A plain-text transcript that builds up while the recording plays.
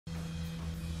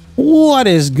What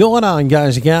is going on,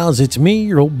 guys and gals? It's me,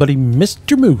 your old buddy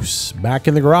Mr. Moose, back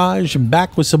in the garage and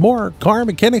back with some more Car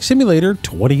Mechanic Simulator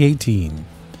 2018.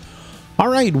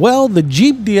 Alright, well, the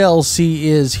Jeep DLC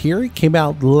is here. It came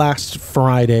out last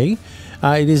Friday.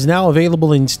 It is now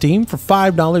available in Steam for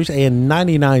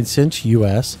 $5.99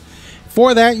 US.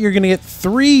 For that, you're going to get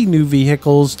 3 new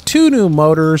vehicles, 2 new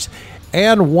motors,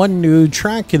 and 1 new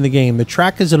track in the game. The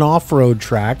track is an off-road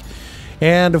track.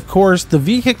 And, of course, the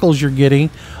vehicles you're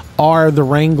getting are the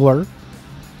Wrangler,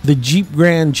 the Jeep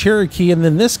Grand Cherokee, and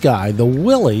then this guy, the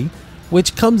Willy,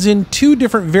 which comes in 2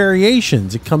 different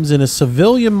variations. It comes in a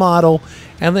civilian model,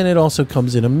 and then it also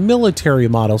comes in a military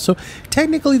model. So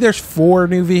technically there's 4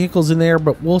 new vehicles in there,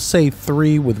 but we'll say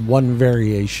 3 with 1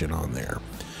 variation on there.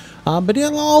 But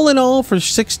all in all, for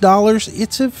 $6,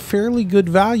 it's a fairly good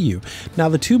value. Now,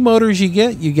 the 2 motors you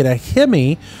get a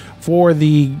Hemi for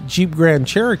the Jeep Grand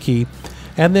Cherokee,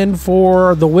 and then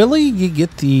for the Willy, you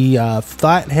get the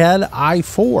Flathead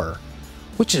i4,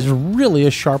 which is really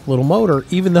a sharp little motor,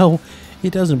 even though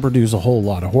it doesn't produce a whole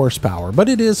lot of horsepower. But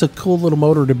it is a cool little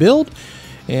motor to build,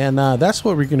 and that's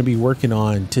what we're going to be working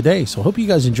on today. So I hope you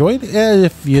guys enjoyed.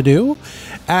 If you do,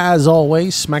 as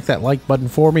always, smack that like button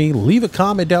for me. Leave a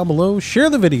comment down below. Share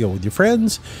the video with your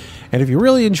friends. And if you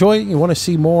really enjoy it and you want to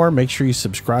see more, make sure you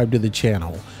subscribe to the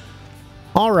channel.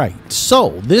 Alright,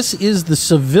 so this is the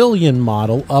civilian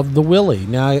model of the Willy.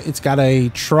 Now, it's got a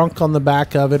trunk on the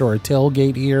back of it, or a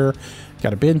tailgate here.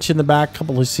 Got a bench in the back,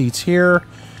 couple of seats here.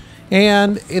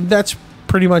 And that's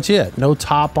pretty much it. No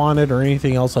top on it or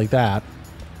anything else like that.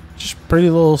 Just pretty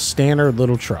little standard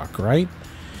little truck, right?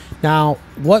 Now,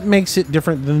 what makes it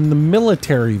different than the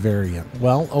military variant?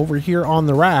 Well, over here on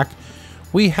the rack,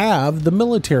 we have the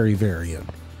military variant.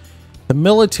 The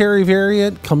military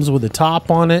variant comes with a top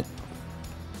on it.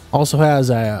 Also has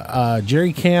a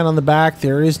jerry can on the back.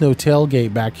 There is no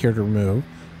tailgate back here to remove.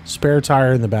 Spare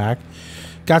tire in the back.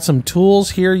 Got some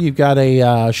tools here. You've got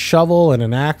a shovel and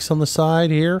an axe on the side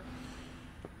here.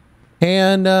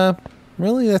 And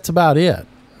really, that's about it.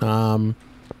 Not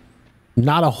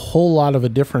a whole lot of a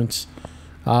difference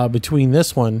between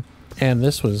this one and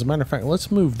this one. As a matter of fact,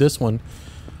 let's move this one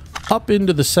up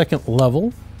into the 2nd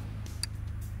level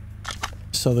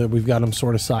so that we've got them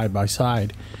sort of side by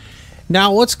side.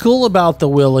 Now, what's cool about the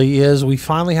Willy is we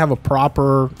finally have a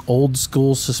proper old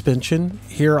school suspension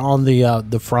here on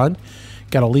the front.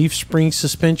 Got a leaf spring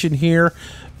suspension here.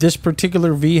 This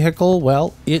particular vehicle,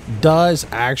 well, it does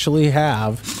actually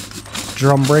have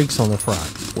drum brakes on the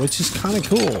front, which is kind of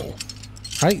cool,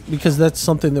 right? Because that's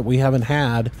something that we haven't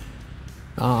had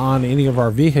on any of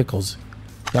our vehicles.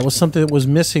 That was something that was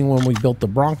missing when we built the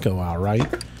Bronco out,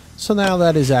 right? So now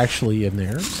that is actually in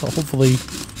there. So hopefully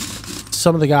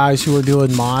some of the guys who are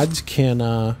doing mods can,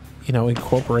 you know,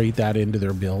 incorporate that into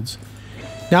their builds.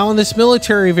 Now, on this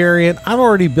military variant, I've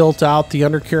already built out the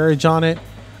undercarriage on it.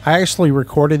 I actually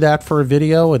recorded that for a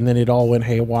video, and then it all went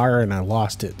haywire, and I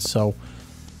lost it. So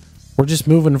we're just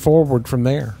moving forward from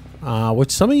there,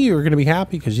 which some of you are going to be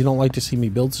happy because you don't like to see me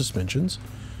build suspensions.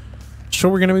 So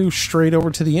we're going to move straight over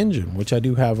to the engine, which I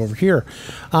do have over here.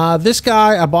 This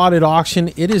guy I bought at auction.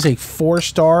 It is a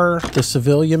 4-star, the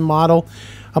civilian model.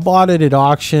 I bought it at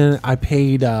auction. I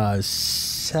paid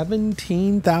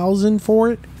 $17,000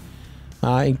 for it.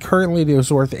 And currently it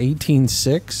was worth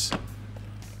 $18,600.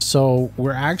 So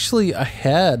we're actually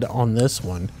ahead on this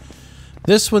one.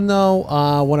 This one,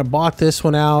 though, when I bought this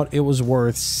one out, it was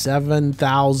worth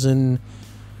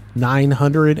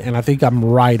 $7,900, and I think I'm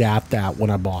right at that when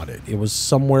I bought it. It was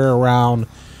somewhere around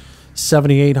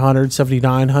 $7,800,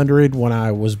 $7,900 when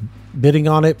I was bidding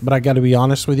on it. But I got to be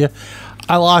honest with you,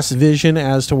 I lost vision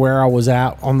as to where I was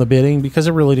at on the bidding because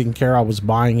I really didn't care. I was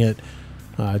buying it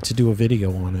to do a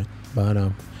video on it. But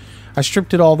I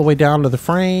stripped it all the way down to the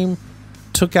frame,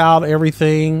 took out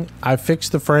everything. I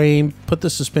fixed the frame, put the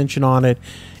suspension on it.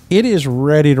 It is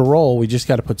ready to roll. We just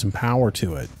got to put some power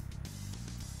to it.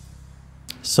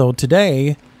 So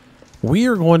today we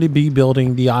are going to be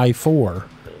building the i4,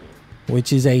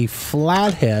 which is a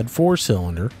flathead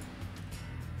 4-cylinder.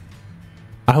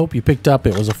 I hope you picked up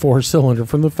it was a 4-cylinder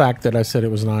from the fact that I said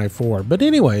it was an i4. But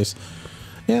anyways,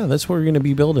 yeah, that's what we're going to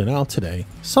be building out today.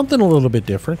 Something a little bit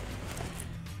different.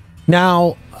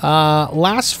 Now,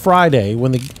 last Friday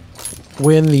when the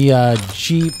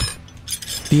Jeep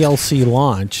DLC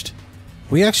launched,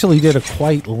 we actually did a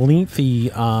quite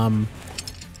lengthy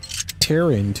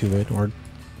tear into it, or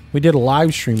we did a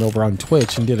live stream over on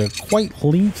Twitch and did a quite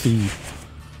lengthy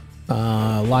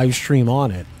live stream on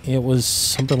it. It was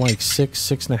something like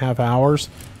 6.5 hours.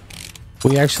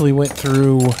 We actually went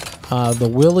through the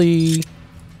Willy.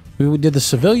 We did the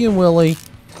civilian Willy.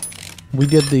 We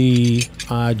did the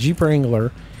Jeep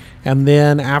Wrangler, And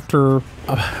then after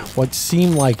what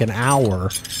seemed like an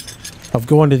hour of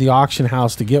going to the auction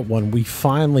house to get one, we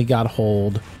finally got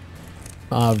hold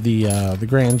of the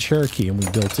Grand Cherokee, and we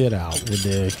built it out with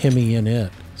the Hemi in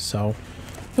it. So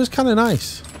it was kind of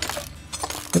nice.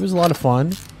 It was a lot of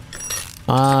fun.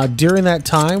 During that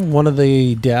time, one of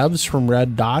the devs from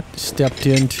Red Dot stepped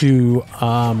into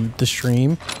the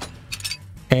stream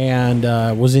and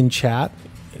was in chat,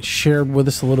 shared with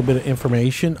us a little bit of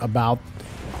information about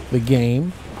the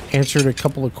game, answered a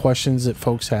couple of questions that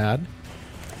folks had.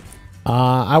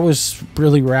 I was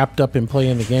really wrapped up in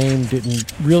playing the game,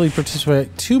 didn't really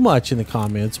participate too much in the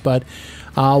comments, but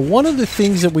one of the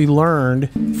things that we learned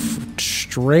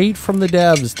straight from the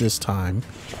devs this time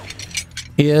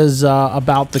is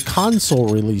about the console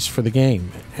release for the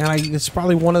game. And it's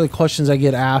probably one of the questions I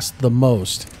get asked the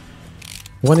most.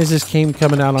 When is this game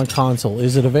coming out on console?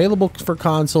 Is it available for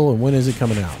console, and when is it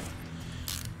coming out?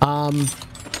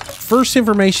 First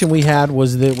information we had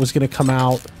was that it was going to come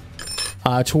out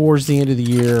towards the end of the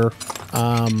year,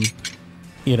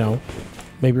 you know,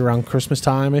 maybe around Christmas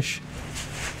time-ish.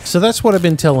 So that's what I've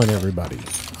been telling everybody.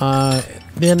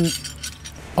 Then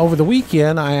over the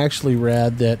weekend, I actually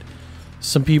read that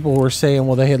some people were saying,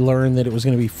 well, they had learned that it was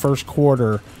going to be first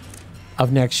quarter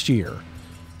of next year.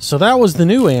 So that was the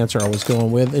new answer I was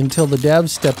going with, until the devs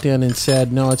stepped in and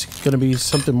said, no, it's going to be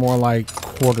something more like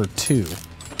Q2.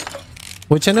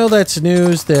 Which I know that's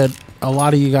news that a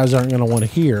lot of you guys aren't going to want to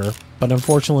hear, but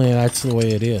unfortunately that's the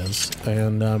way it is.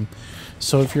 And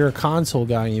so if you're a console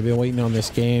guy and you've been waiting on this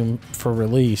game for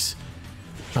release,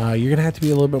 you're going to have to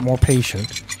be a little bit more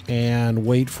patient and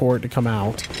wait for it to come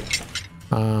out.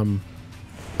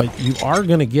 But you are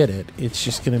going to get it. It's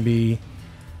just going to be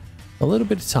a little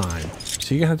bit of time.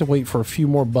 So you're going to have to wait for a few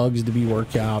more bugs to be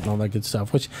worked out and all that good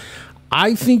stuff, which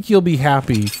I think you'll be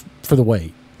happy for the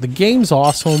wait. The game's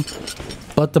awesome,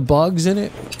 but the bugs in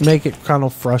it make it kind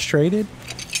of frustrated.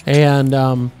 And,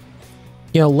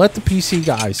 you know, let the PC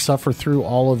guys suffer through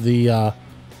all of the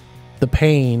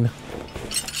pain,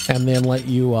 and then let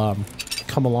you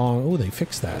come along. Oh, they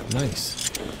fixed that.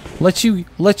 Nice. Let you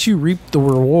reap the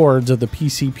rewards of the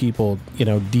PC people, you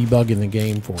know, debugging the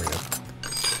game for you.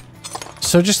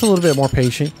 So just a little bit more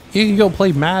patient. You can go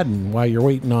play Madden while you're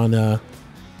waiting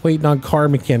on Car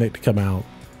Mechanic to come out.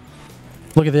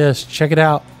 Look at this. Check it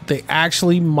out. They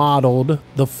actually modeled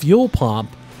the fuel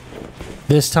pump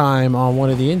this time on one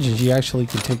of the engines. You actually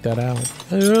can take that out.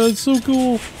 Oh, it's so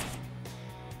cool. All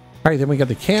right, then we got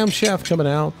the camshaft coming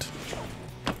out.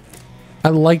 I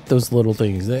like those little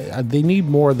things. They need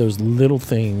more of those little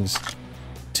things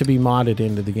to be modded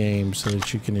into the game so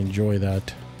that you can enjoy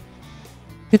that.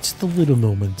 It's the little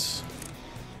moments.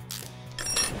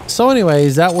 So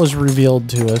anyways, that was revealed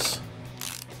to us.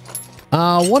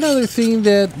 One other thing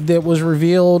that was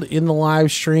revealed in the live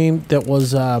stream that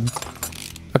was a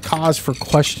cause for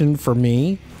question for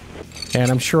me,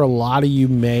 and I'm sure a lot of you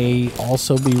may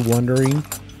also be wondering,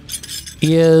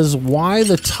 is why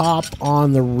the top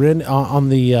on the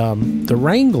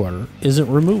Wrangler isn't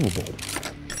removable.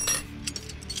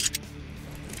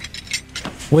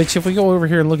 Which, if we go over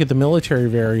here and look at the military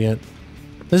variant,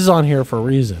 this is on here for a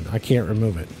reason. I can't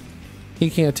remove it. You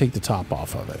can't take the top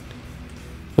off of it,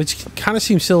 which kind of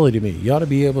seems silly to me. You ought to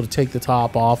be able to take the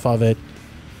top off of it,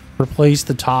 replace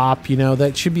the top. You know,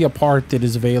 that should be a part that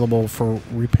is available for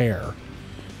repair,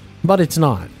 but it's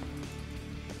not.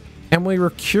 And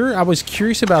I was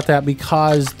curious about that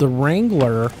because the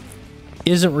Wrangler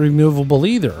isn't removable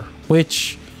either,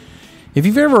 which, if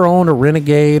you've ever owned a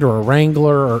Renegade or a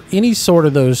Wrangler or any sort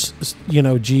of those, you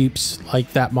know, Jeeps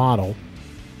like that model,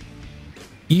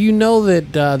 you know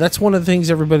that that's one of the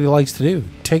things everybody likes to do.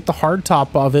 Take the hard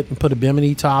top of it and put a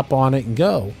bimini top on it and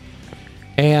go.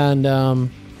 And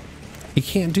you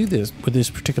can't do this with this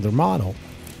particular model.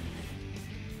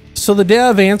 So the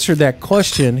dev answered that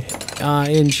question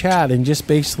in chat and just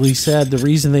basically said the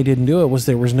reason they didn't do it was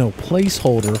there was no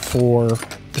placeholder for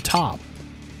the top.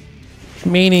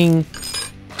 Meaning,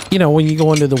 you know, when you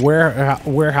go into the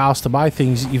warehouse to buy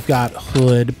things, you've got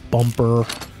hood, bumper,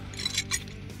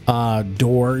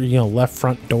 door, you know, left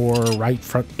front door, right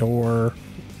front door,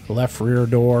 left rear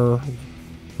door,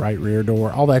 right rear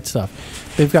door, all that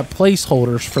stuff. They've got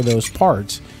placeholders for those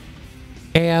parts.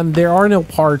 And there are no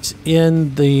parts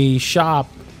in the shop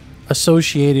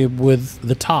associated with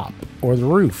the top or the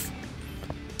roof.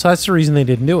 So that's the reason they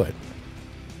didn't do it.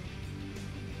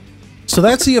 So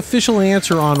that's the official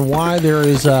answer on why there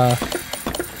is why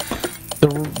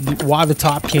the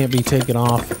top can't be taken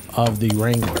off of the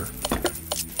Wrangler.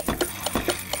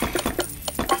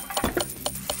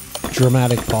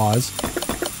 Dramatic pause.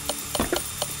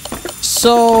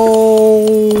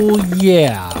 So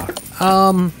yeah,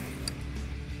 All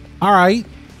right.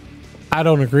 I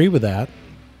don't agree with that.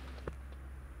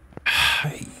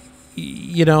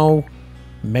 You know,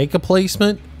 make a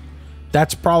placement.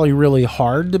 That's probably really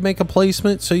hard to make a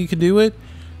placement so you can do it.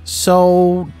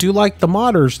 So do like the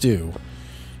modders do.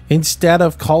 Instead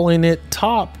of calling it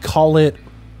top, call it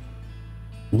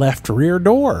left rear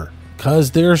door.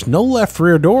 Because there's no left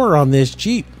rear door on this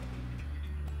Jeep.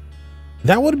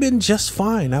 That would have been just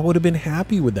fine. I would have been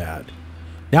happy with that.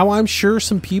 Now, I'm sure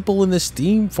some people in the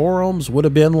Steam forums would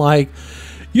have been like,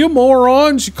 you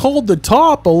morons, you called the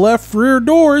top a left rear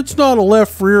door. It's not a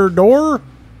left rear door.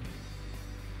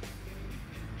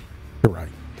 You're right.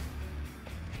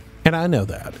 And I know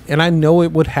that. And I know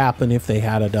it would happen if they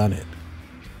had done it.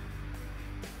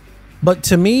 But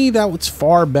to me, that was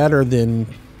far better than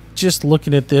just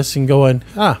looking at this and going,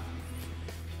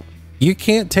 you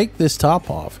can't take this top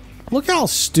off. Look how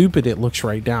stupid it looks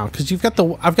right now, because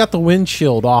I've got the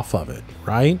windshield off of it,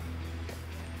 right?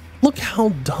 Look how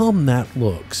dumb that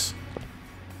looks.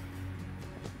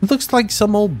 It looks like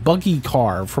some old buggy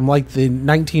car from like the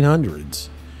 1900s.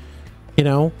 You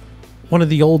know, one of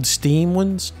the old Steam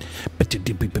ones.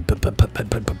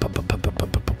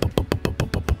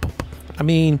 I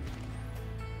mean,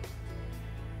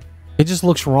 it just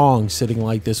looks wrong sitting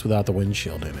like this without the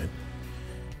windshield in it.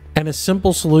 And a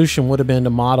simple solution would have been to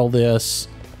model this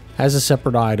as a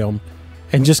separate item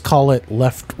and just call it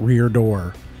left rear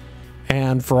door.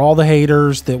 And for all the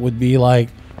haters that would be like,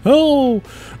 oh,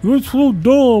 that's so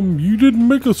dumb, you didn't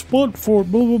make a spot for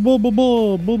it, blah, blah, blah, blah,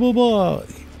 blah, blah, blah, blah.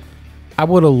 I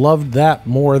would have loved that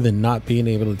more than not being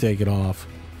able to take it off.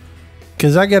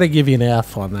 Because I got to give you an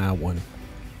F on that one.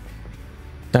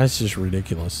 That's just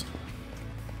ridiculous.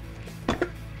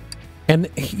 And,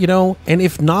 you know, and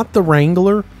if not the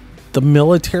Wrangler, the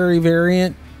military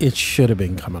variant, it should have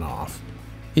been coming off.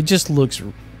 It just looks,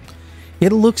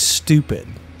 it looks stupid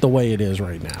the way it is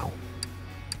right now.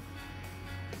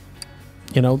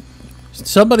 You know,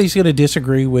 somebody's going to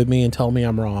disagree with me and tell me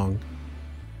I'm wrong,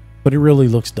 but it really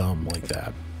looks dumb like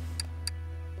that.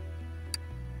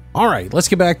 All right, let's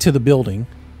get back to the building.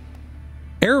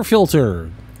 Air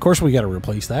filter. Of course, we got to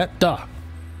replace that. Duh.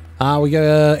 We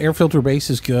got air filter base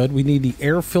is good. We need the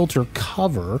air filter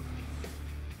cover.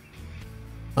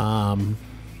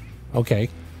 Okay,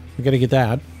 we got to get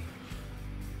that.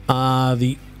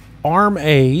 The Arm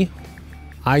A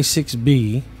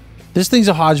I6B. This thing's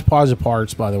a hodgepodge of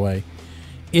parts, by the way.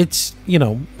 It's, you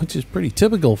know, which is pretty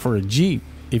typical for a Jeep.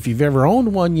 If you've ever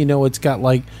owned one, you know it's got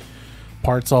like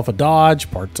parts off a Dodge,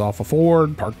 parts off a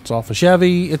Ford, parts off a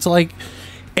Chevy. It's like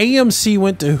AMC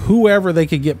went to whoever they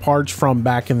could get parts from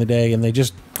back in the day, and they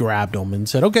just grabbed them and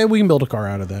said, okay, we can build a car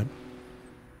out of that.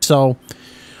 So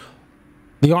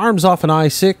the arms off an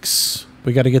i6,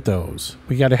 we got to get those.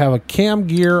 We got to have a cam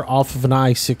gear off of an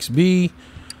i6B,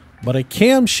 but a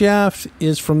camshaft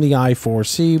is from the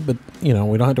i4C, but, you know,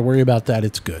 we don't have to worry about that.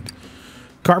 It's good.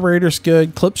 Carburetor's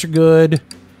good. Clips are good.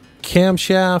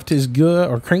 Camshaft is good,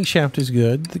 or crankshaft is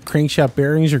good. The crankshaft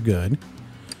bearings are good.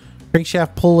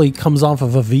 Crankshaft pulley comes off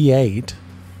of a V8.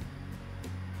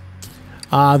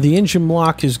 The engine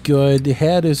block is good. The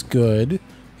head is good.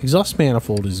 Exhaust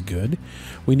manifold is good.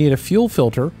 We need a fuel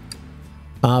filter.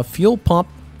 Fuel pump,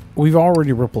 we've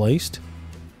already replaced.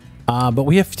 But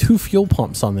we have 2 fuel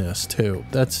pumps on this too.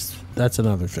 That's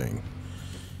another thing.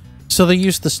 So they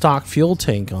used the stock fuel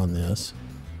tank on this,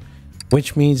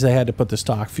 which means they had to put the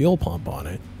stock fuel pump on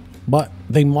it. But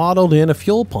they modeled in a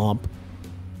fuel pump,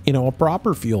 you know, a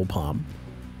proper fuel pump,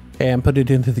 and put it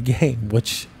into the game,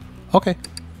 which, okay.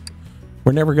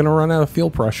 We're never going to run out of fuel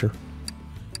pressure.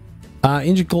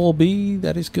 Engine coil B,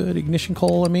 that is good. Ignition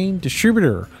coil, I mean.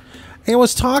 Distributor. And I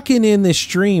was talking in this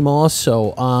stream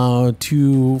also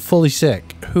to Fully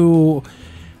Sick, who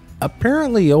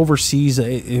apparently oversees,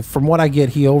 from what I get,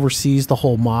 he oversees the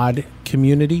whole mod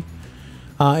community.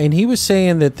 And he was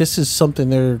saying that this is something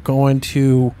they're going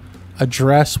to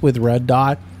address with Red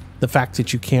Dot, the fact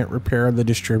that you can't repair the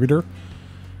distributor.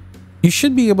 You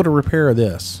should be able to repair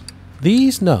this.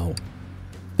 These, no.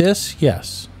 This,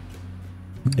 yes.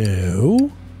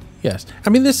 No. Yes. I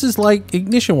mean, this is like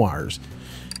ignition wires.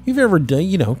 You've ever done,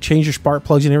 you know, change your spark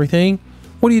plugs and everything?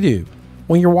 What do?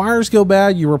 When your wires go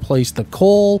bad, you replace the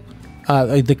coil,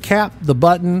 the cap, the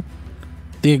button,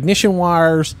 the ignition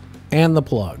wires, and the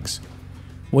plugs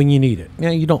when you need it.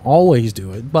 Now, you don't always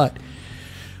do it, but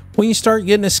when you start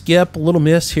getting a skip, a little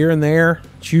miss here and there,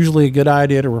 it's usually a good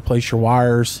idea to replace your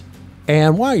wires.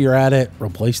 And while you're at it,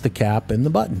 replace the cap and the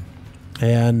button.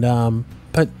 And,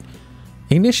 but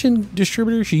ignition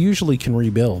distributors you usually can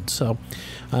rebuild. So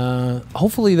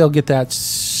hopefully they'll get that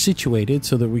situated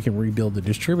so that we can rebuild the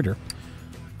distributor.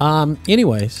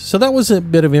 Anyways, so that was a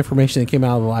bit of information that came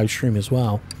out of the live stream as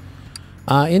well.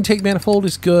 Intake manifold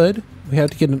is good. We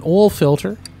have to get an oil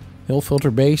filter. The oil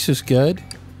filter base is good.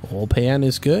 Oil pan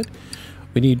is good.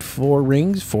 We need 4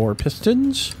 rings, 4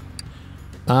 pistons.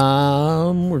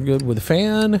 We're good with the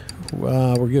fan.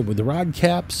 We're good with the rod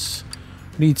caps.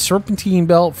 We need serpentine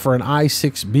belt for an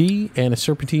I6B and a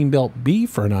serpentine belt B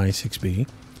for an I6B.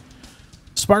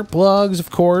 Spark plugs, of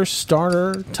course.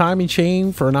 Starter, timing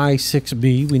chain for an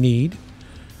I6B we need.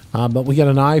 But we got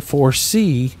an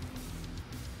I4C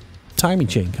timing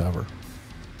chain cover.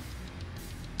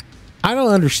 I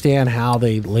don't understand how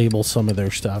they label some of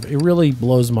their stuff. It really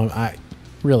blows my...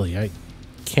 I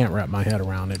can't wrap my head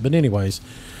around it. But anyways,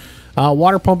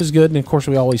 water pump is good. And of course,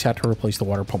 we always have to replace the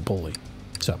water pump pulley.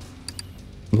 So,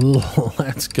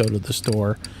 let's go to the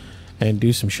store and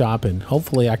do some shopping.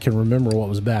 Hopefully, I can remember what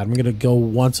was bad. I'm going to go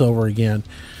once over again.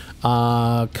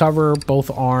 Cover both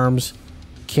arms.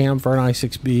 Cam for an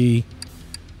I6B.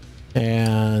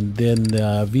 And then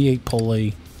the V8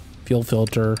 pulley. Fuel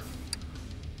filter.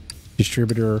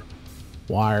 Distributor.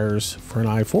 Wires for an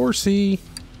I4C.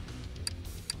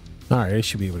 Alright, I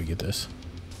should be able to get this.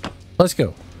 Let's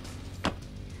go.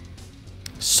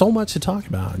 So much to talk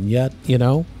about, and yet, you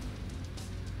know,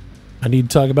 I need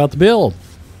to talk about the build.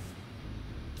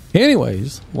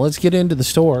 Anyways, let's get into the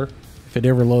store, if it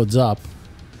ever loads up.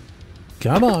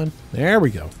 Come on. There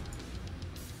we go.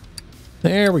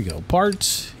 There we go.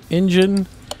 Parts, engine,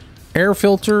 air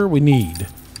filter, we need.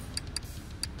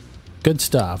 Good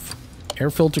stuff. Air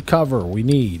filter cover, we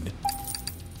need.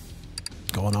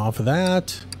 Going off of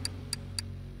that.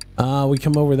 We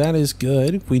come over, that is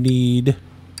good. We need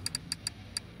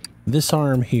this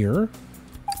arm here.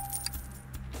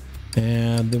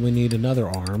 And then we need another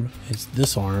arm. It's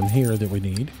this arm here that we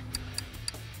need.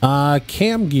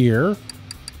 Cam gear.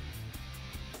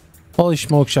 Holy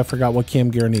smokes, I forgot what cam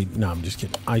gear I need. No, I'm just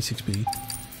kidding. I6B.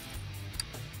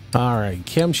 Alright,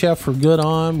 camshaft we're good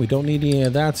on. We don't need any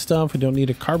of that stuff. We don't need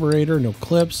a carburetor, no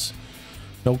clips,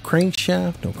 no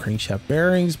crankshaft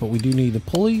bearings, but we do need the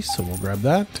pulley, so we'll grab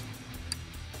that.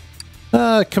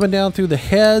 Coming down through the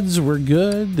heads, we're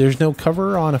good. There's no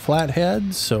cover on a flat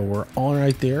head, so we're all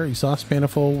right there. Exhaust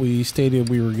manifold, we stated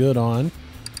we were good on.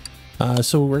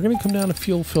 So we're going to come down to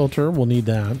fuel filter. We'll need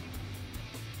that.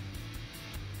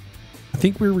 I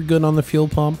think we were good on the fuel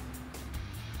pump.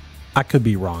 I could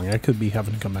be wrong. I could be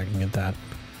having to come back and get that.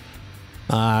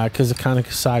 Because I kind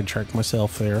of sidetracked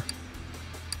myself there.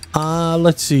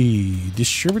 Let's see.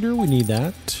 Distributor, we need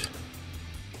that.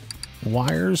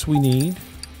 Wires, we need.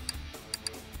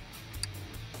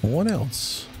 What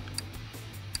else?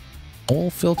 Oil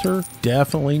filter,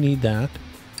 definitely need that.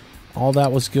 All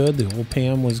that was good. The oil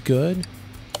pan was good.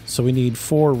 So we need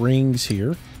 4 rings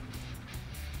here.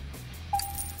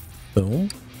 Boom.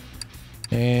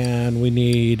 And we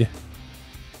need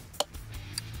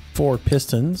 4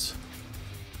 pistons.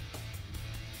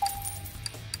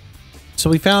 So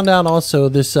we found out also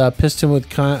this piston with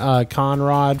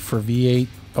conrod for V8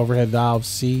 overhead valve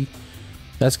C.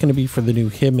 That's going to be for the new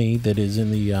Hemi that is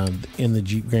in the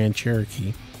Jeep Grand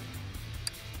Cherokee,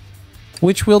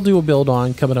 which we'll do a build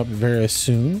on coming up very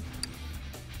soon.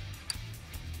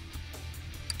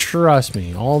 Trust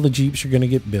me, all the Jeeps are going to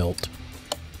get built.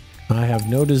 I have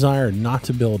no desire not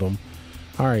to build them.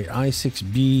 All right,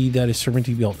 I6B, that is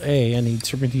serpentine belt A. I need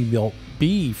serpentine belt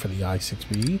B for the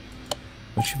I6B,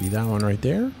 which should be that one right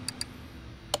there.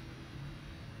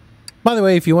 By the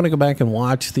way, if you want to go back and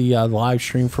watch the live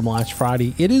stream from last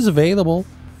Friday, it is available.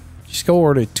 Just go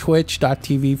over to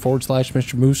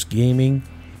twitch.tv/Mr. Gaming,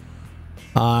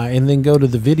 and then go to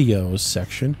the videos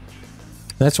section.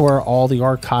 That's where all the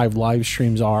archived live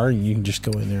streams are, and you can just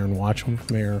go in there and watch them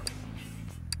from there.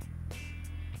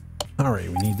 All right,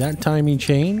 we need that timing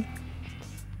chain.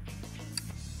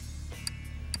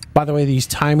 By the way, these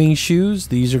timing shoes,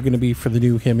 these are going to be for the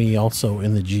new Hemi also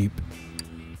in the Jeep.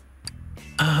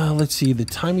 Let's see, the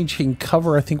timing chain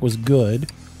cover I think was good.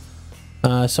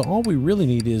 So all we really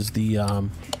need is the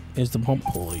pump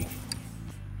pulley.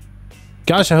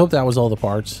 Gosh, I hope that was all the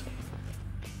parts.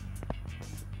 I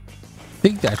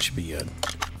think that should be good.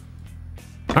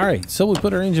 All right, so we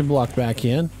put our engine block back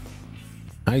in.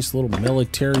 Nice little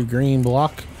military green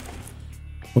block.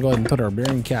 We'll go ahead and put our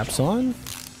bearing caps on.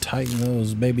 Tighten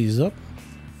those babies up.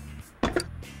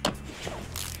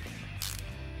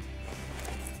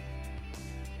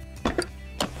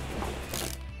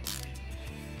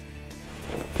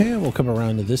 And we'll come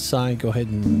around to this side. Go ahead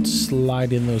and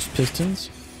slide in those pistons.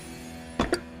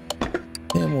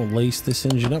 And we'll lace this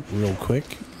engine up real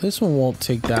quick. This one won't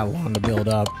take that long to build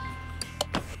up.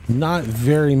 Not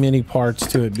very many parts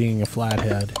to it being a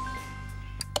flathead.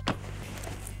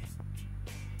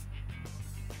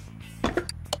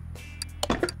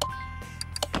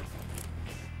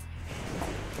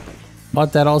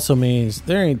 But that also means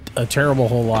there ain't a terrible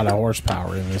whole lot of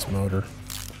horsepower in this motor.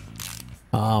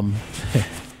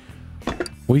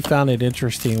 We found it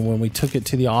interesting when we took it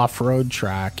to the off-road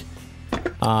track.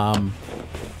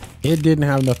 It didn't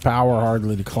have enough power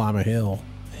hardly to climb a hill.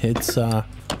 It's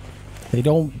they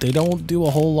don't do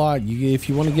a whole lot. If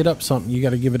you want to get up something, you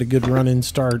got to give it a good run-in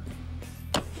start.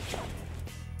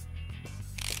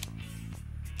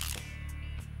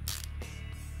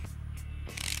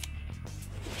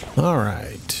 All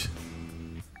right,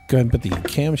 go ahead and put the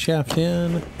camshaft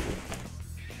in.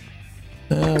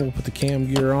 We'll put the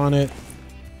cam gear on it.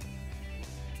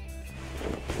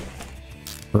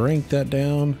 Crank that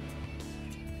down.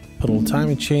 Put a little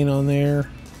timing chain on there.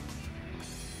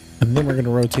 And then we're going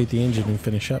to rotate the engine and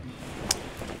finish up.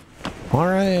 All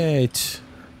right.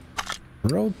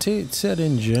 Rotate said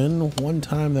engine one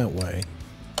time that way.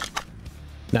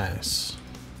 Nice.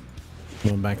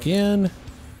 Going back in.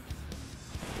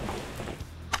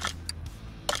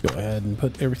 Go ahead and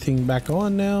put everything back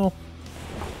on now.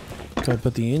 Gotta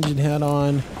put the engine head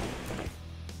on.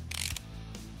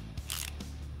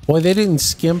 Boy, they didn't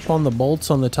skimp on the bolts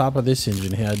on the top of this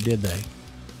engine head, did they?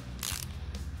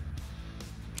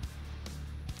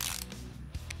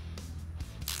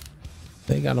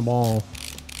 They got them all.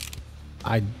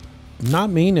 I'm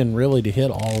not meaning really to hit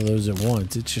all of those at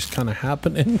once. It's just kind of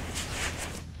happening.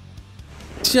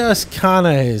 Just kind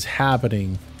of is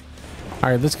happening. All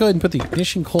right, let's go ahead and put the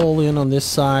ignition coil in on this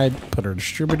side. Put our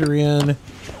distributor in.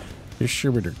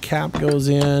 Distributor cap goes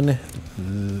in.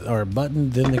 Our button,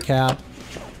 then the cap.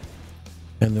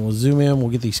 And then we'll zoom in. We'll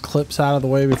get these clips out of the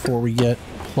way before we get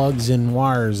plugs and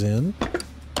wires in.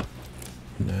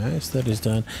 Nice, that is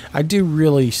done. I do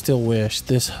really still wish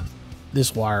this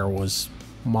wire was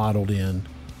modeled in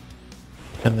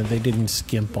and that they didn't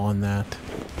skimp on that.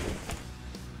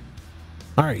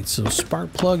 All right, so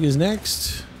spark plug is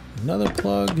next. Another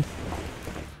plug.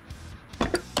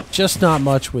 Just not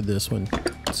much with this one.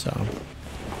 So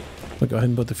we'll go ahead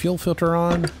and put the fuel filter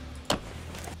on.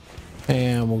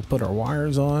 And we'll put our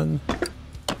wires on.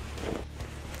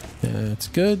 That's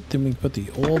good. Then we can put the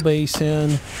oil base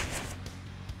in.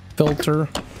 Filter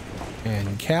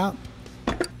and cap.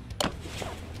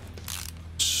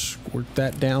 Squirt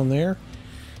that down there.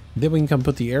 Then we can come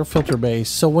put the air filter base.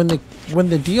 So when the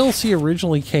DLC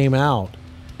originally came out,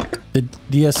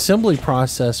 the assembly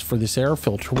process for this air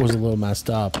filter was a little messed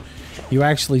up. You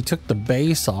actually took the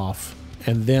base off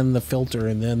and then the filter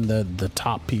and then the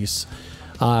top piece.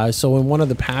 So in one of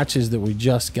the patches that we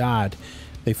just got,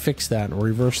 they fixed that and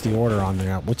reversed the order on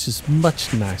that, which is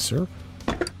much nicer.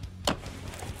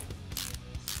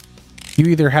 You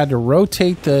either had to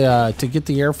rotate to get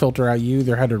the air filter out, you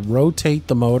either had to rotate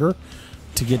the motor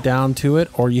to get down to it,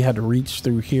 or you had to reach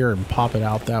through here and pop it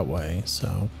out that way.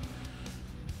 So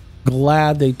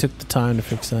glad they took the time to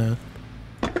fix that.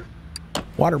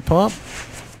 Water pump.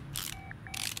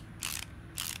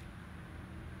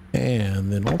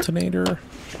 And then alternator.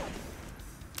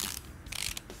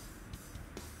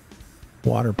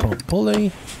 Water pump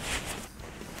pulley.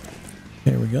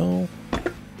 There we go.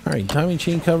 All right, timing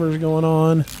chain covers going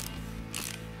on.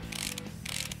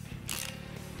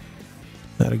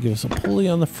 That'll give us a pulley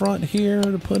on the front here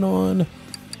to put on.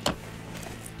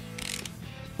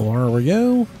 There we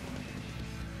go.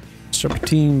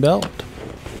 Serpentine belt.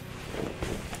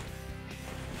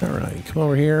 All right, come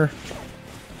over here.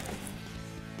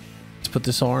 Let's put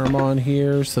this arm on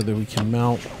here so that we can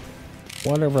mount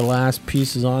whatever last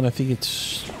piece is on. I think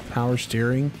it's power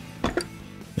steering.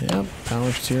 Yep,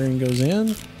 power steering goes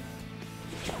in.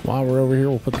 While we're over here,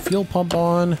 we'll put the fuel pump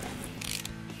on.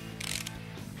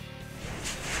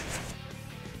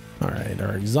 All right,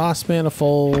 our exhaust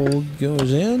manifold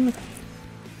goes in.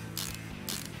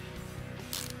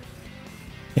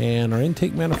 And our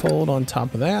intake manifold on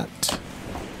top of that.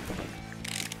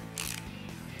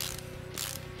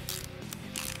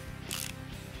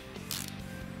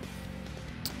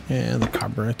 And the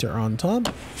carburetor on top.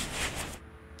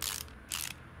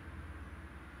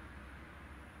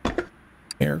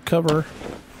 Air cover.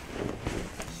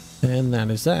 And that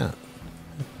is that.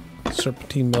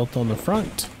 Serpentine belt on the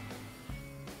front.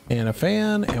 And a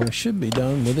fan, and we should be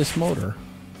done with this motor.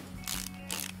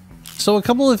 So a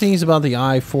couple of things about the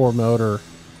i4 motor.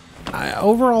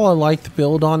 Overall, I like the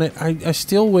build on it. I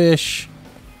still wish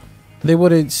they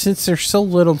would have, since there's so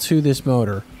little to this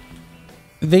motor,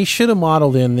 they should have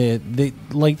modeled in they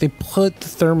put the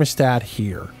thermostat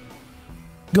here.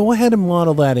 Go ahead and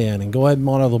model that in and go ahead and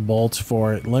model the bolts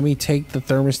for it. Let me take the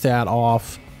thermostat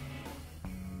off.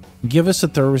 Give us a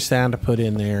thermostat to put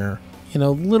in there. You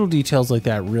know, little details like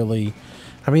that really.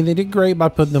 I mean, they did great by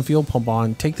putting the fuel pump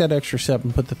on. Take that extra step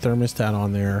and put the thermostat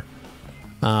on there.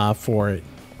 for it.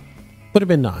 Would have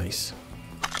been nice.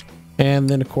 And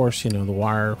then, of course, you know, the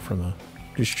wire from the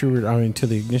distributor, I mean, to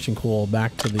the ignition coil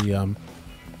back to the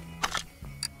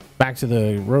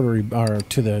rotary, or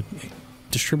to the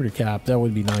distributor cap. That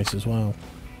would be nice as well.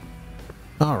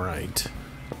 All right.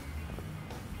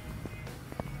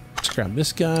 Let's grab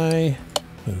this guy,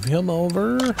 move him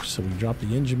over so we drop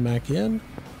the engine back in.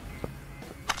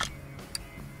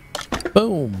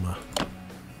 Boom.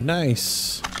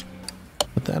 Nice.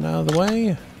 Put that out of the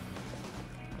way.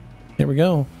 There we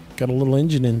go. Got a little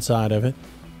engine inside of it.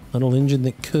 Little engine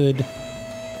that could...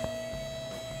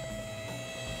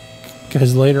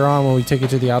 Because later on when we take it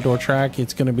to the outdoor track,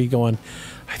 it's going to be going,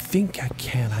 I think I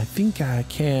can, I think I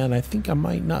can, I think I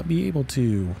might not be able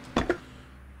to.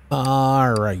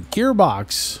 All right,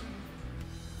 gearbox.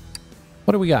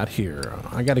 What do we got here?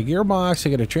 I got a gearbox, I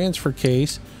got a transfer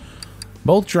case,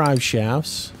 both drive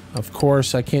shafts. Of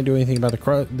course, I can't do anything about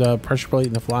the pressure plate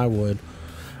and the flywood.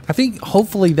 I think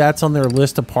hopefully that's on their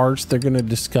list of parts they're going to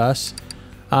discuss.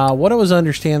 What I was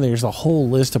understanding, there's a whole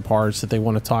list of parts that they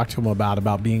want to talk to them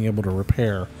about being able to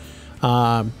repair.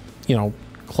 You know,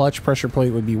 clutch pressure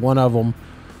plate would be one of them.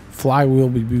 Flywheel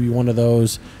would be one of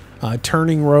those.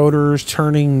 Turning rotors,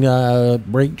 turning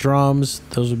brake drums,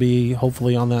 those would be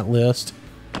hopefully on that list.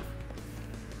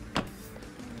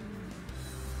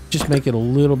 Just make it a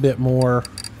little bit more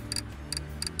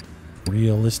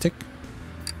realistic.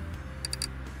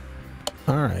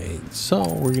 All right, so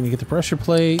we're going to get the pressure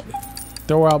plate,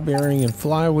 throw out bearing and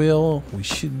flywheel. We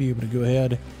should be able to go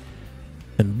ahead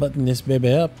and button this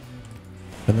baby up,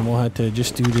 and then we'll have to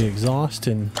just do the exhaust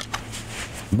and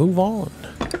move on.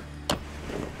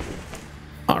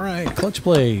 All right, clutch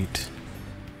plate.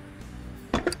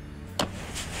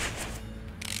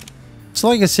 So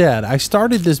like I said, I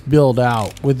started this build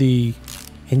out with the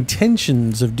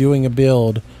intentions of doing a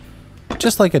build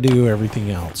just like I do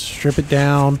everything else. Strip it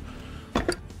down,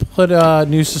 put a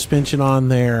new suspension on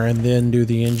there, and then do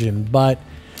the engine. But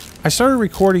I started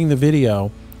recording the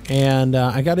video, and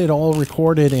I got it all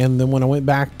recorded, and then when I went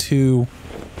back to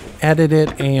edit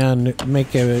it and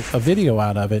make a video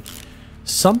out of it,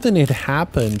 something had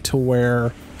happened to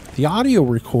where the audio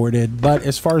recorded, but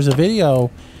as far as the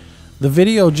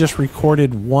video just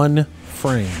recorded one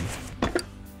frame.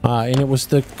 And it was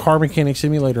the Car Mechanic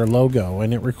Simulator logo,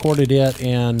 and it recorded it,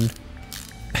 and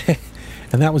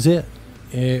and that was it.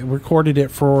 It recorded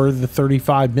it for the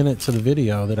 35 minutes of the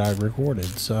video that I recorded.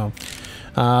 So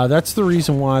that's the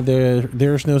reason why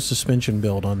there's no suspension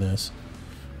build on this.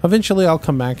 Eventually I'll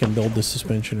come back and build the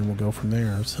suspension, and we'll go from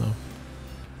there. So,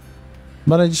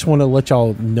 but I just want to let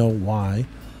y'all know why.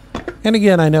 And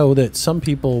again, I know that some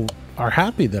people are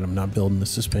happy that I'm not building the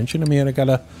suspension. I mean, I got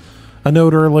a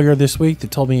note earlier this week that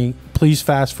told me, please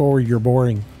fast forward, you're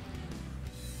boring.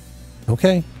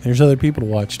 Okay, there's other people to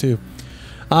watch too.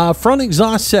 Front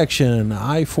exhaust section,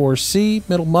 I4C,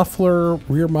 middle muffler,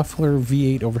 rear muffler,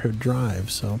 V8 overhead drive.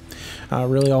 So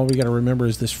really all we got to remember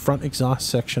is this front exhaust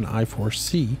section,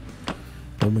 I4C.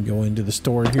 Then we go into the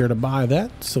store here to buy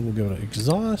that. So we'll go to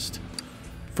exhaust,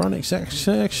 front exhaust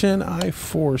section,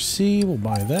 I4C, we'll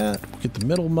buy that. We'll get the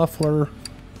middle muffler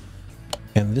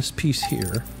and this piece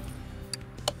here.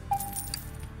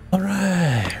 All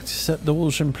right, set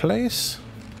those in place,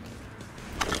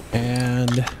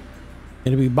 and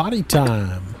it'll be body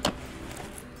time.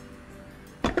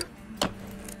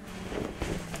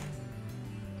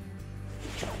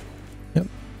 Yep,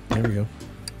 there we go.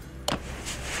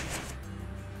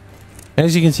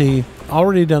 As you can see,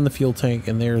 already done the fuel tank,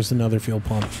 and there's another fuel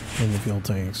pump in the fuel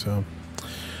tank. So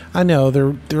I know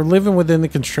they're living within the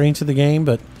constraints of the game,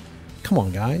 but come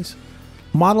on, guys.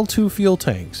 Model 2 fuel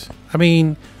tanks. I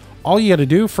mean, all you got to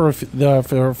do for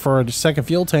a second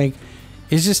fuel tank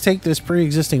is just take this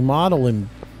pre-existing model and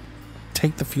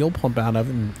take the fuel pump out of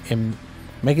it and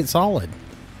make it solid.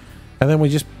 And then we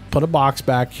just put a box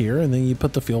back here, and then you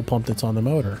put the fuel pump that's on the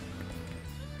motor.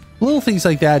 Little things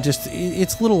like that, just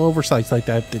it's little oversights like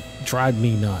that that drive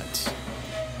me nuts.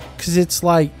 Because it's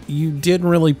like you didn't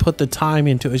really put the time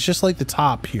into it. It's just like the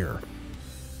top here.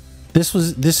 This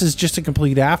is just a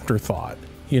complete afterthought,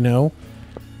 you know.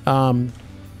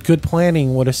 Good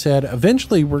planning would have said,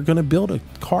 eventually we're going to build a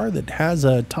car that has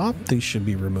a top that should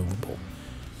be removable.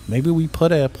 Maybe we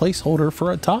put a placeholder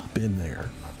for a top in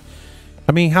there.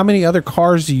 I mean, how many other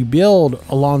cars do you build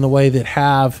along the way that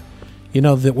have, you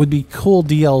know, that would be cool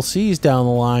DLCs down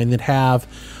the line that have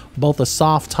both a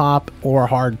soft top or a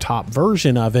hard top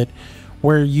version of it,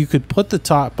 where you could put the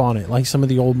top on it, like some of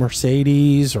the old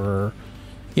Mercedes or,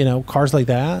 you know, cars like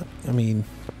that. I mean,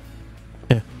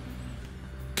 yeah.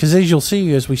 Because as you'll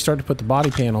see, as we start to put the body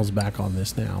panels back on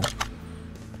this now,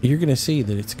 you're going to see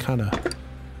that it's kind of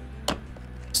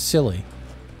silly.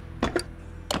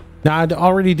 Now, I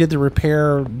already did the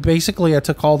repair. Basically, I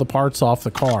took all the parts off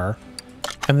the car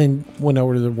and then went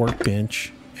over to the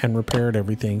workbench and repaired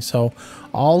everything. So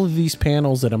all of these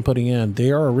panels that I'm putting in, they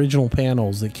are original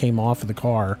panels that came off of the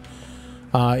car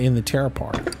in the tear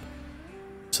apart.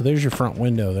 So there's your front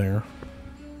window there,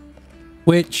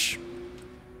 which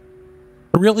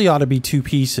really ought to be 2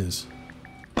 pieces,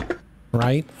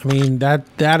 right? I mean,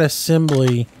 that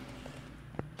assembly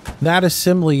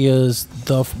is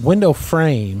the window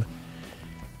frame,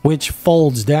 which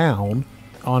folds down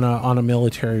on a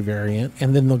military variant,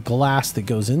 and then the glass that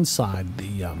goes inside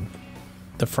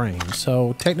the frame.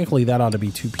 So technically that ought to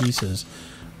be 2 pieces,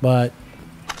 but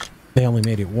they only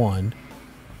made it 1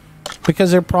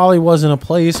 because there probably wasn't a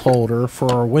placeholder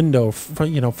for a window,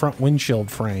 front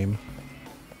windshield frame.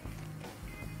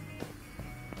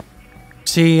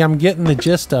 See, I'm getting the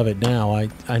gist of it now.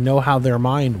 I know how their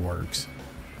mind works.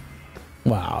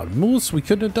 Wow, Moose, we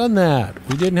couldn't have done that.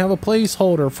 We didn't have a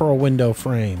placeholder for a window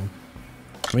frame.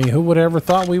 I mean, who would have ever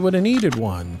thought we would have needed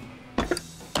one? I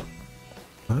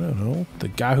don't know. The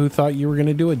guy who thought you were going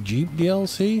to do a Jeep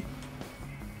DLC?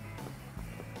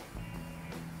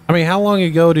 I mean, how long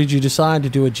ago did you decide to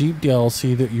do a Jeep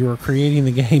DLC that you were creating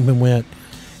the game and went,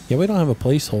 yeah, we don't have a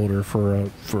placeholder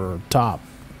for a top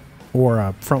or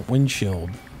a front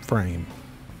windshield frame,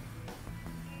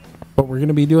 but we're going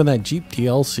to be doing that Jeep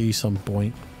DLC some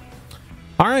point.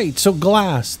 All right, so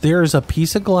glass. There's a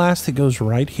piece of glass that goes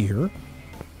right here,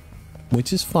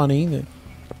 which is funny. That,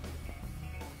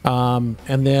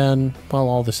 and then, well,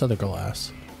 all this other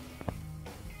glass.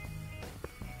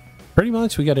 Pretty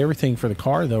much we got everything for the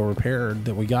car, though, repaired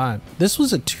that we got. This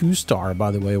was a 2-star,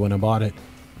 by the way, when I bought it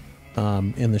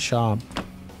in the shop.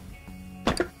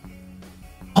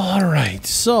 All right,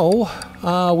 so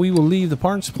we will leave the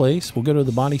parts place. We'll go to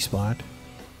the body spot.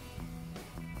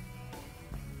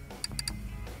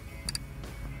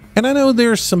 And I know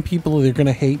there's some people that are going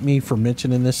to hate me for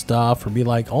mentioning this stuff or be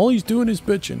like, all he's doing is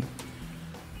bitching.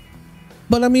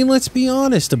 But I mean, let's be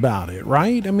honest about it,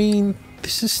 right? I mean,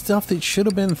 this is stuff that should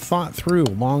have been thought through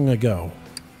long ago.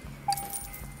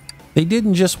 They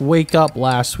didn't just wake up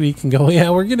last week and go, yeah,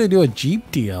 we're going to do a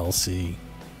Jeep DLC.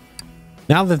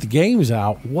 Now that the game's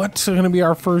out, what's going to be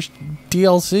our first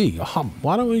DLC?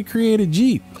 Why don't we create a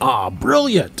Jeep?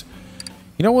 Brilliant.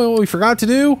 You know what we forgot to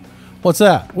do? What's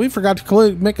that? We forgot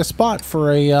to make a spot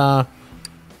for a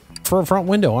front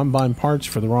window. I'm buying parts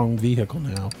for the wrong vehicle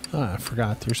now. I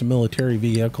forgot. There's a military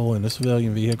vehicle and a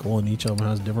civilian vehicle, and each of them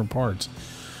has different parts.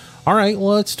 All right, well,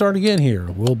 let's start again here.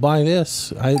 We'll buy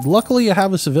this. Luckily, I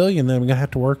have a civilian that I'm going to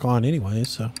have to work on anyway,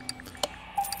 so.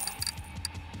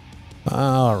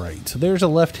 All right, so there's a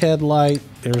left headlight.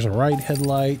 There's a right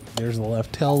headlight. There's a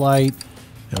left tail light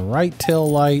and right tail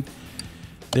light.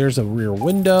 There's a rear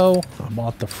window. I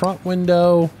bought the front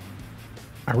window.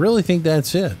 I really think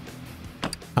that's it.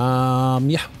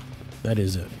 Yeah, that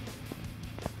is it.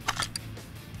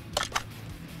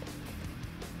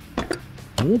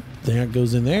 Oop, that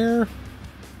goes in there.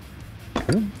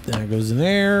 Oop, that goes in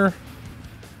there.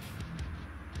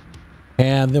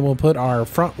 And then we'll put our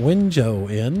front window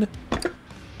in.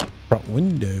 Front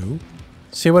window.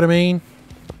 See what I mean?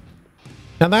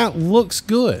 Now that looks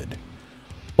good.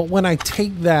 But when I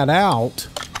take that out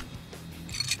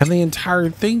and the entire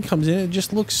thing comes in, it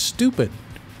just looks stupid.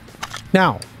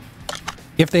 Now,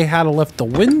 if they had left the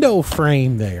window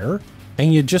frame there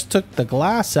and you just took the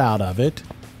glass out of it,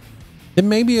 then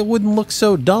maybe it wouldn't look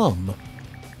so dumb.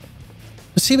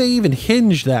 But see, they even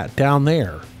hinged that down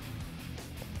there.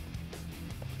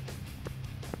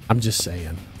 I'm just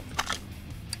saying.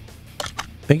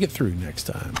 Think it through next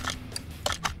time.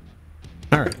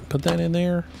 All right, put that in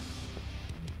there.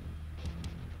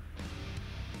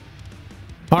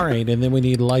 All right, and then we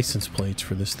need license plates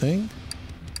for this thing.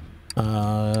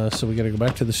 So we got to go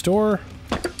back to the store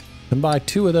and buy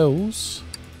 2 of those.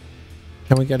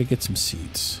 And we got to get some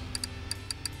seats.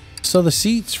 So the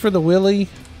seats for the Willy,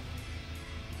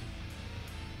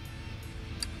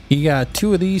 you got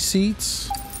 2 of these seats.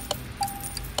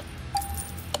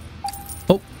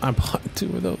 Oh, I bought 2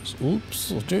 of those. Oops,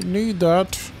 didn't need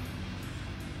that.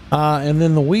 And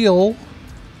then the wheel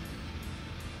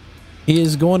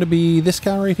is going to be this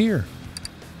guy right here.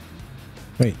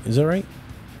 Wait, is that right?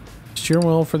 Steering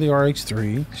wheel for the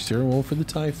RX-3, steering wheel for the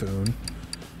Typhoon.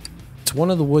 It's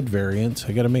one of the wood variants.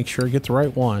 I got to make sure I get the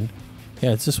right one.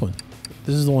 Yeah, it's this one.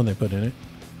 This is the one they put in it.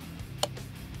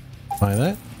 Buy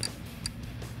that.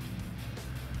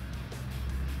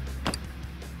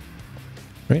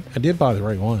 Right, I did buy the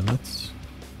right one.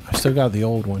 I still got the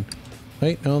old one.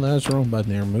 Wait, no, that's the wrong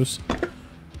button there, Moose.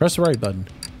 Press the right button.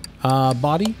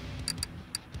 Body.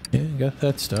 Yeah, got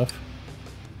that stuff.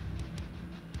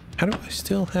 How do I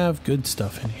still have good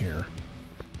stuff in here?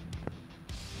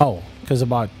 Oh, because I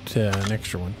bought an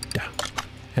extra one. Yeah.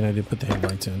 And I did put the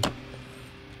headlights in.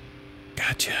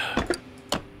 Gotcha.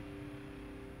 Too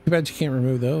bad you can't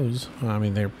remove those. Well, I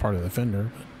mean, they're part of the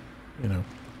fender, but, you know.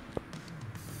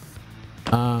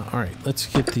 All right, let's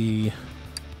get the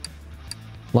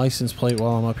license plate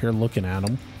while I'm up here looking at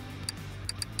them.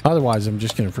 Otherwise, I'm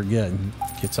just going to forget and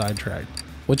get sidetracked.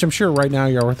 Which I'm sure right now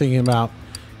y'all are thinking about.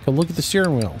 Go look at the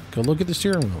steering wheel. Go look at the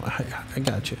steering wheel. I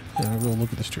got you. Yeah, I'll go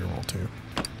look at the steering wheel too.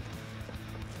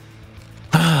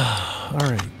 All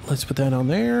right, let's put that on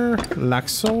there. Like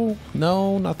so.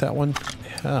 No, not that one.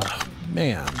 Oh,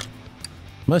 man.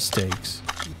 Mistakes.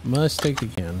 Mistake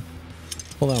again.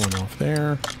 Pull that one off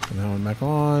there. Put that one back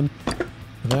on.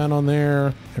 Put that on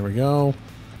there. There we go.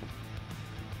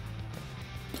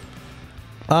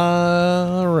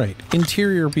 All right,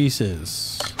 interior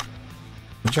pieces.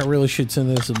 Which I really should send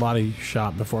this to the body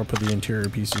shop before I put the interior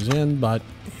pieces in, but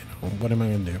you know, what am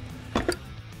I gonna do?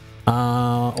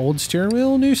 Old steering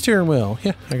wheel, new steering wheel.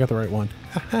 Yeah, I got the right one.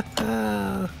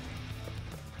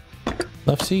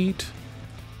 Left seat,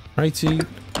 right seat,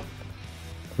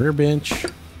 rear bench.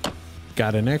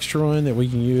 Got an extra one that we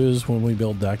can use when we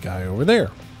build that guy over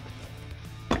there.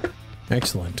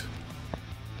 Excellent.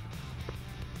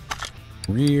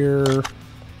 Rear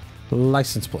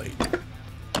license plate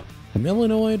from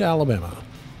Illinois to Alabama.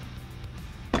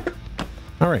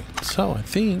 All right, so I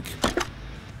think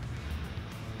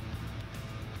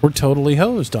we're totally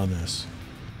hosed on this.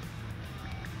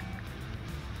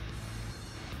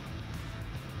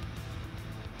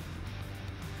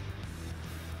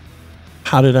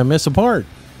 How did I miss a part?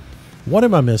 What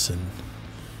am I missing?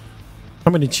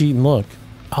 I'm going to cheat and look.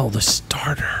 Oh, the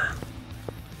starter.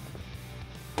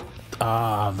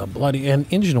 Ah, the bloody and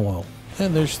engine oil.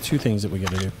 And there's two things that we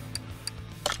got to do.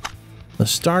 The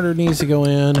starter needs to go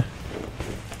in.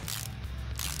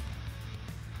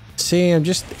 See, I'm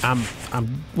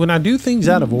when I do things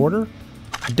out of order,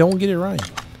 I don't get it right.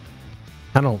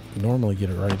 I don't normally get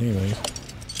it right anyways.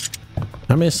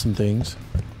 I miss some things.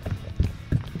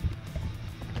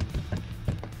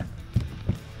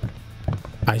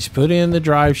 I just put in the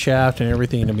drive shaft and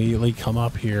everything and immediately come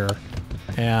up here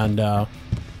and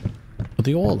put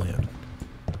the oil in.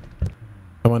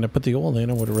 And when I put the oil in,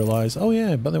 I would have realized, oh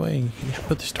yeah, by the way, you haven't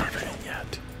put the starter in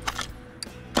yet.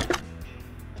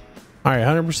 All right,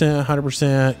 100%,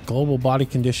 100%. Global body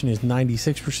condition is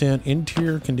 96%.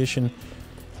 Interior condition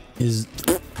is,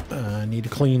 I need to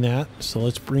clean that. So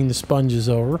let's bring the sponges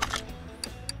over.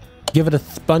 Give it a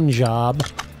sponge job.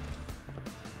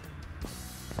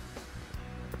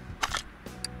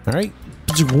 All right.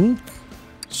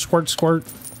 Squirt, squirt.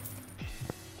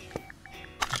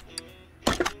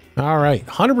 All right.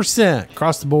 100%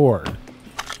 across the board.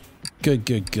 Good,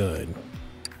 good, good.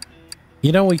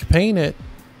 You know, we can paint it.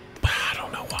 I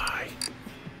don't know why.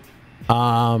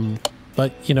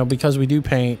 But, you know, because we do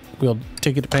paint, we'll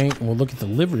take it to paint and we'll look at the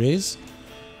liveries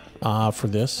for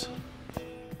this.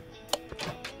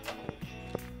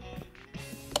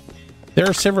 There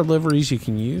are several liveries you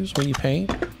can use when you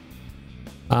paint.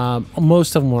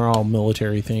 Most of them are all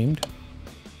military themed.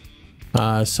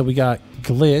 So we got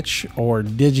glitch or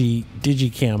digi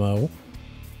camo,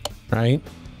 right?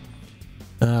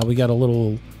 We got a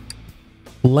little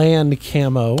land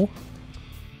camo,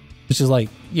 which is like,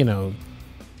 you know,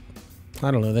 I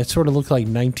don't know, that sort of looks like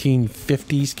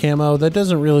 1950s camo. That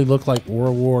doesn't really look like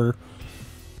World War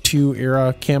II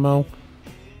era camo.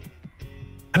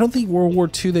 I don't think World War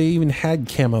II they even had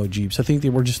camo Jeeps. I think they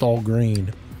were just all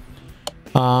green.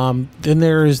 Then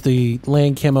there is the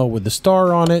land camo with the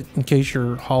star on it in case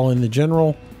you're hauling the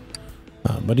general,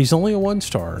 but he's only a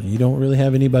 1-star. You don't really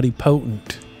have anybody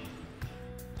potent.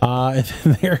 And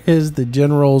then there is the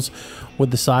generals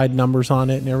with the side numbers on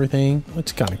it and everything.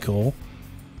 It's kind of cool.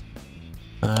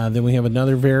 Then we have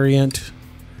another variant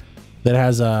that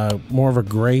has a more of a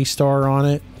gray star on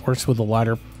it. Works with a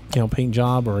lighter, you know, paint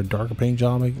job or a darker paint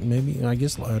job, maybe. I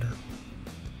guess lighter.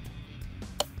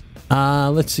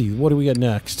 Let's see. What do we got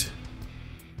next?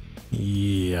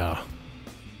 Yeah.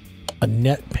 A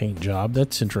net paint job.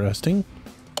 That's interesting.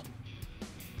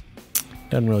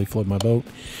 Doesn't really float my boat.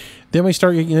 Then we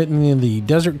start getting in the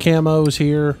desert camos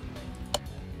here.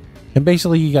 And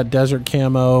basically you got desert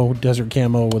camo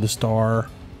with a star.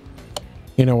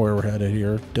 You know where we're headed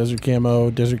here. Desert camo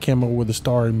with a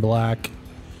star in black.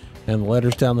 And the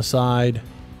letters down the side.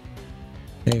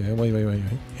 Hey, wait.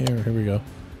 Here we go.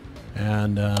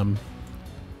 And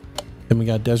then we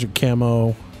got desert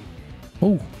camo.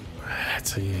 Oh,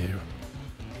 that's a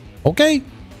okay.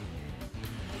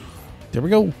 There we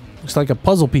go. Looks like a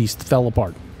puzzle piece that fell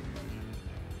apart.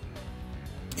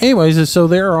 Anyways, so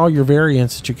there are all your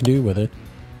variants that you can do with it.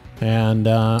 And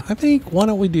I think, why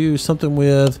don't we do something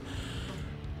with...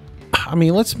 I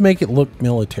mean, let's make it look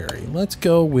military. Let's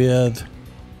go with...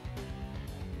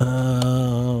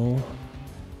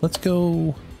 let's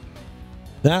go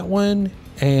that one,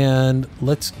 and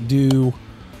let's do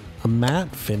a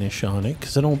matte finish on it,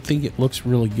 because I don't think it looks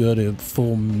really good in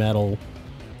full metal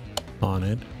on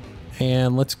it.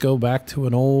 And let's go back to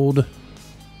an old,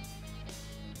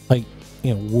 like,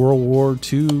 you know, World War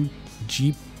II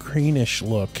Jeep greenish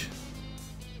look.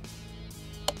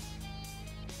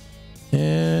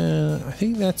 And I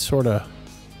think that's sort of,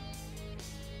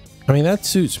 I mean, that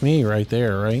suits me right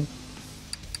there, right?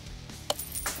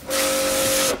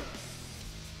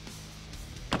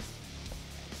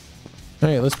 All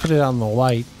right, let's put it on the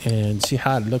light and see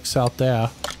how it looks out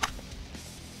there.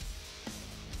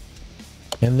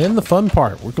 And then the fun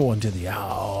part, we're going to the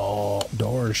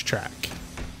outdoors track.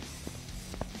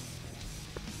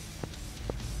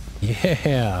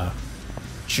 Yeah.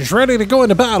 She's ready to go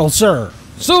into battle, sir.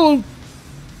 Salute.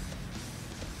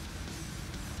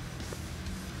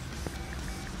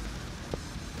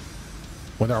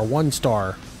 With our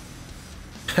 1-star.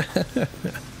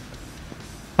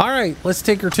 All right, let's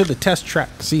take her to the test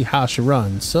track, see how she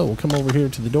runs. So we'll come over here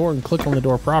to the door and click on the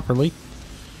door properly.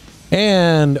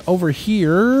 And over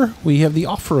here, we have the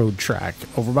off-road track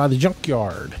over by the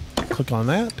junkyard. Click on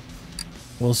that.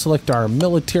 We'll select our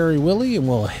military Willy and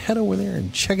we'll head over there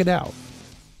and check it out.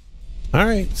 All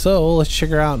right, so let's check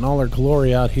her out in all her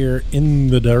glory out here in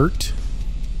the dirt.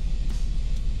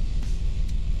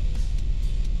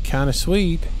 Kind of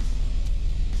sweet.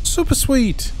 Super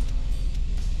sweet.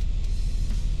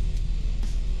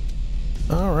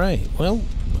 All right, well,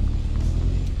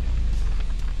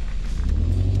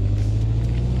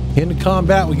 into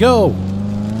combat we go.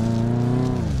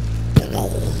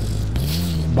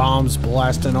 Bombs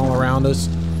blasting all around us.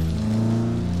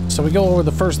 So we go over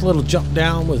the first little jump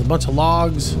down with a bunch of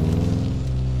logs.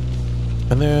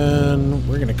 And then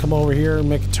we're gonna come over here and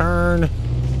make a turn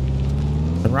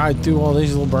and ride through all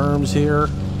these little berms here.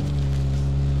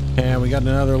 And we got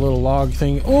another little log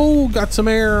thing. Oh, got some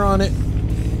air on it.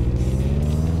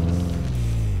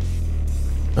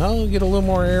 I'll get a little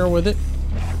more air with it.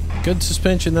 Good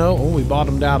suspension though. Oh, we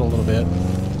bottomed out a little bit.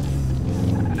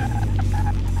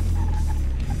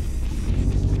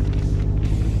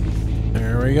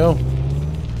 There we go.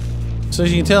 So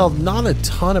as you can tell, not a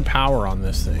ton of power on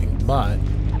this thing, but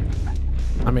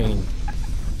I mean,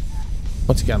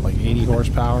 what's it got, like 80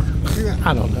 horsepower?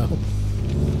 I don't know.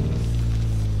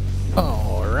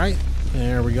 All right,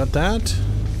 there we got that.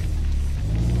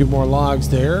 A few more logs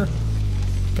there.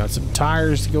 Got some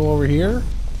tires to go over here.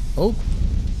 Oh,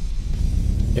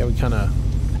 yeah, we kind of,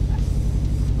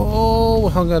 oh,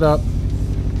 hung it up.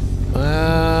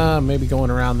 Maybe going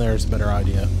around there is a better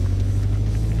idea.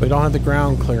 We don't have the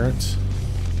ground clearance.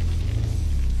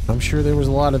 I'm sure there was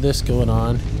a lot of this going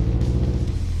on.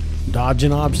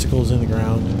 Dodging obstacles in the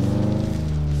ground.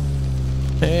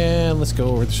 And let's go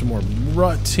over some more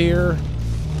ruts here.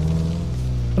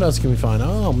 What else can we find?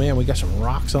 Oh man, we got some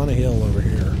rocks on a hill over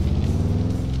here.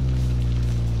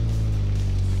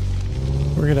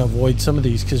 We're gonna avoid some of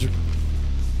these because,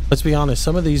 let's be honest,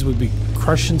 some of these would be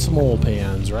crushing some oil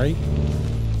pans, right?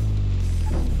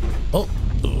 Oh.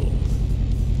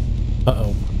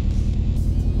 Uh-oh.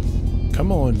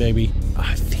 Come on, baby.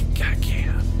 I think I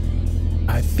can.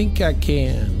 I think I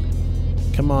can.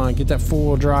 Come on, get that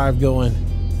four-wheel drive going.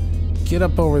 Get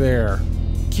up over there.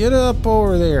 Get up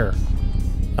over there.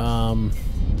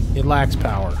 It lacks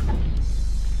power.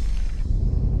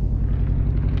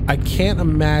 I can't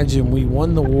imagine we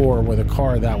won the war with a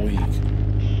car that weak.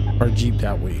 Or a Jeep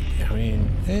that weak. I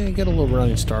mean, get a little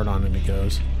running start on and it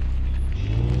goes.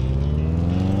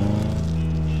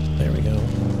 There we go.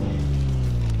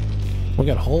 We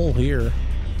got a hole here.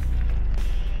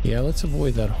 Yeah, let's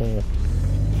avoid that hole.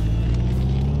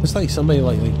 It's like somebody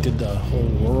like did the whole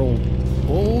world.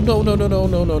 Oh no no no no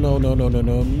no no no no no no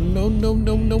no no no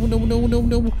no no no no no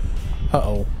no.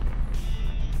 Uh-oh.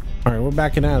 Alright, we're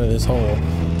backing out of this hole.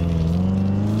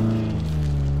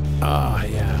 Ah,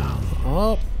 yeah.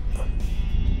 Up.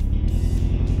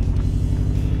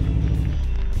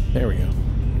 There we go.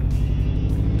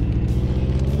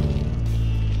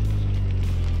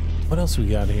 What else we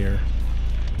got here?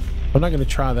 I'm not going to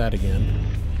try that again.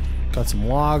 Got some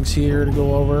logs here to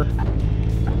go over.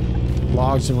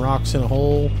 Logs and rocks in a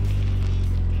hole.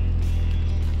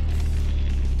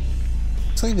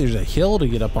 Looks like there's a hill to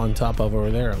get up on top of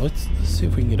over there. Let's see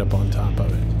if we can get up on top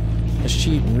of it. Let's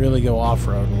cheat and really go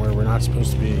off-road where we're not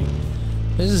supposed to be.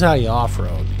 This is how you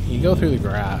off-road. You go through the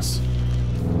grass.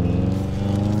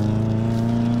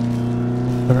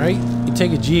 Alright? You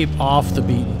take a Jeep off the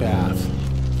beaten path.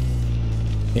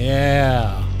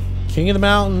 Yeah. King of the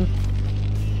mountain.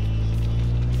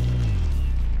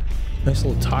 Nice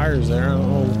little tires there.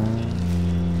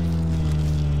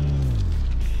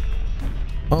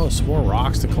 Oh, some more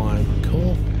rocks to climb.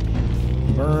 Cool.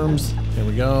 Berms. There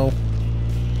we go.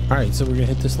 Alright, so we're going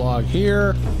to hit this log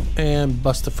here and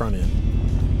bust the front end.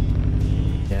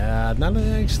 Yeah, not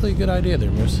actually a good idea there,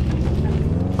 Moose.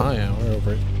 Oh yeah, we're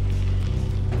over it.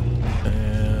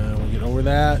 And we'll get over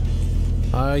that.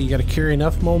 You got to carry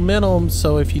enough momentum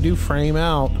so if you do frame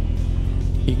out,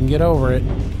 you can get over it.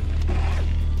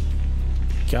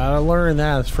 Gotta learn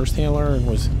that. That's the first thing I learned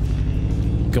was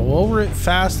go over it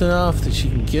fast enough that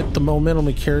you can get the momentum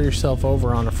to carry yourself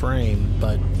over on a frame,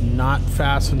 but not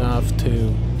fast enough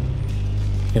to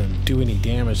do any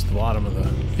damage to the bottom of the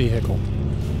vehicle.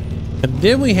 And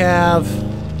then we have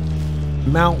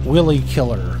Mount Willy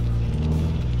Killer.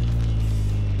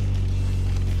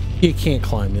 You can't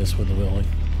climb this with a Willy.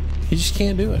 You just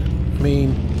can't do it. I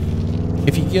mean,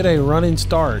 if you get a running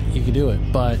start, you can do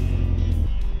it, but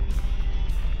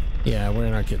yeah,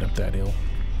 we're not getting up that hill.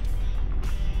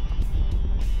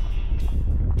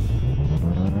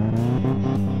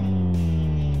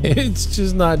 It's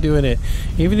just not doing it.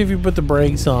 Even if you put the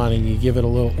brakes on and you give it a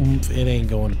little oomph, it ain't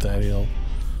going up that hill.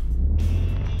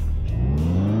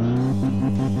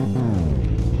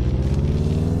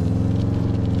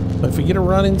 But if we get a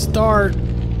running start,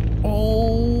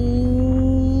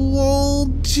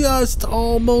 just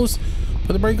almost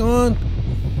put the brake on.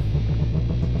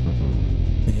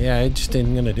 Yeah, it just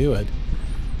ain't gonna do it.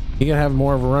 You gotta have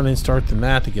more of a running start than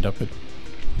that to get up it.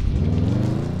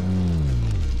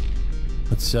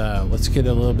 Let's get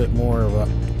a little bit more of a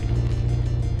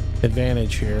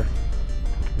advantage here.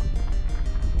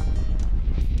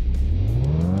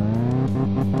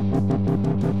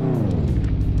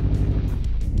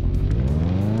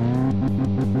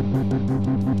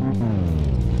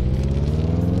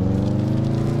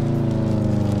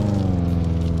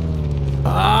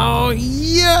 Oh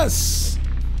yes!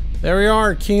 There we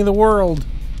are, king of the world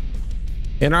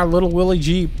in our little Willy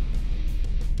Jeep.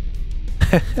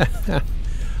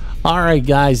 Alright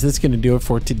guys, that's going to do it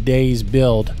for today's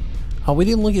build. We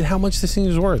didn't look at how much this thing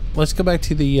is worth. Let's go back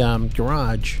to the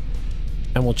garage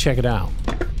and we'll check it out.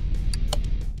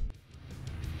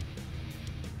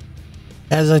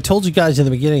 As I told you guys in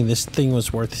the beginning, this thing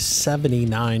was worth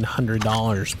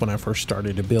 $7,900 when I first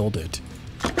started to build it.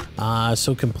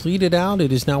 So completed out,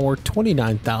 it is now worth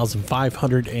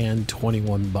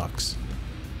 $29,521.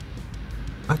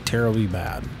 Not terribly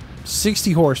bad.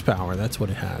 60 horsepower, that's what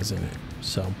it has in it.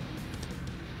 So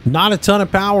not a ton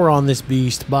of power on this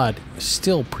beast, but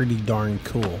still pretty darn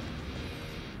cool.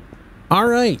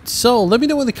 Alright, so let me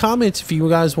know in the comments if you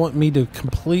guys want me to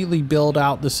completely build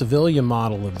out the civilian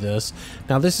model of this.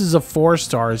 Now this is a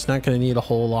 4-star, it's not going to need a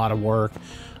whole lot of work.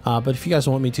 But if you guys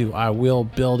want me to, I will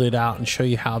build it out and show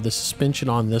you how the suspension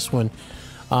on this one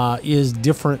is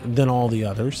different than all the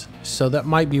others. So that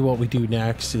might be what we do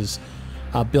next, is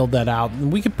build that out.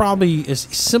 And we could probably, as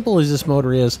simple as this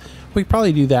motor is, we could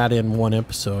probably do that in one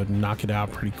episode and knock it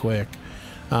out pretty quick.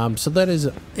 So that is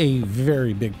a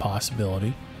very big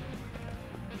possibility.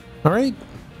 All right,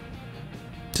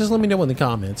 just let me know in the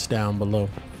comments down below.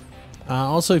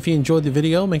 Also, if you enjoyed the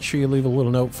video, make sure you leave a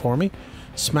little note for me.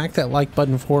 Smack that like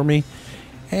button for me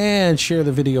and share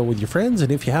the video with your friends.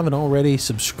 And if you haven't already,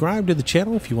 subscribe to the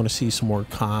channel if you want to see some more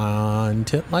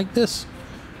content like this.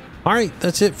 All right,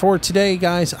 that's it for today,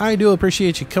 guys. I do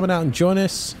appreciate you coming out and joining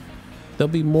us.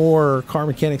 There'll be more Car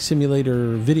Mechanic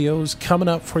Simulator videos coming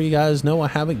up for you guys. No, I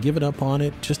haven't given up on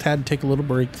it. Just had to take a little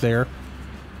break there.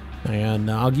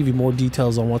 And I'll give you more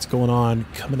details on what's going on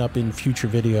coming up in future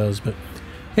videos. But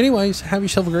anyways, have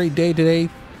yourself a great day today.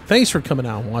 Thanks for coming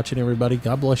out and watching, everybody.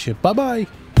 God bless you. Bye-bye.